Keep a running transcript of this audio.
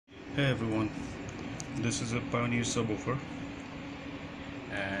Hey everyone, this is a Pioneer subwoofer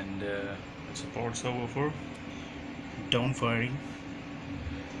and it's a powered subwoofer, down firing.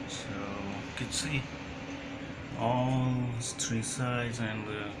 So you can see all three sides and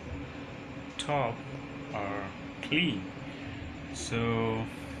the top are clean. So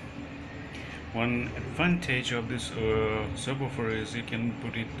one advantage of this subwoofer is you can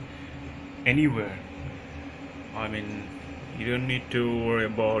put it anywhere. I mean, you don't need to worry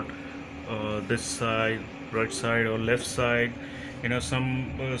about this side, right side or left side.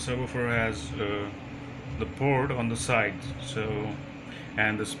 Some subwoofer has the port on the side, so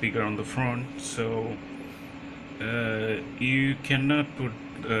and the speaker on the front. So you cannot put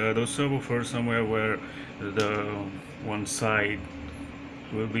those subwoofers somewhere where the one side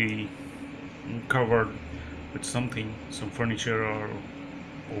will be covered with something, some furniture or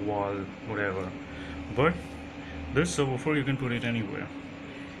a wall, whatever. But this subwoofer you can put it anywhere.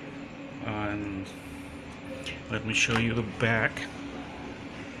 And let me show you the back.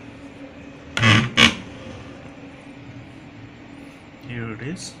 Here it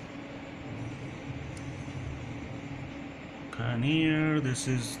is. Pioneer. This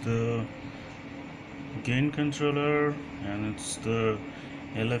is the gain controller, and it's the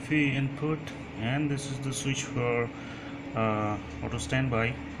LFE input, and this is the switch for auto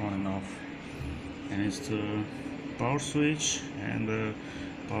standby on and off, and it's the power switch and the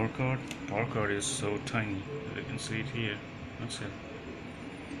power cord. Power cord is so tiny, you can see it here. That's it.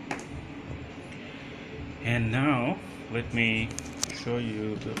 And now let me show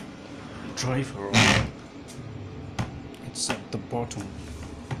you the driver. It's at the bottom.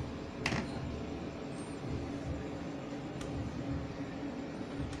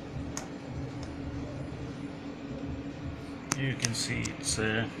 Here you can see it's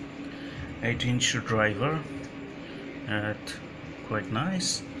a 8-inch driver, quite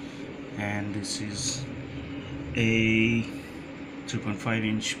nice, and this is a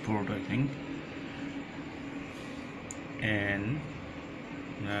 2.5-inch port, I think. And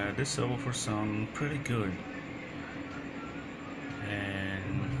this subwoofer sounds pretty good.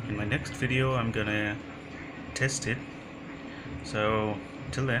 And in my next video I'm gonna test it. So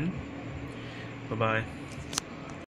till then, bye bye.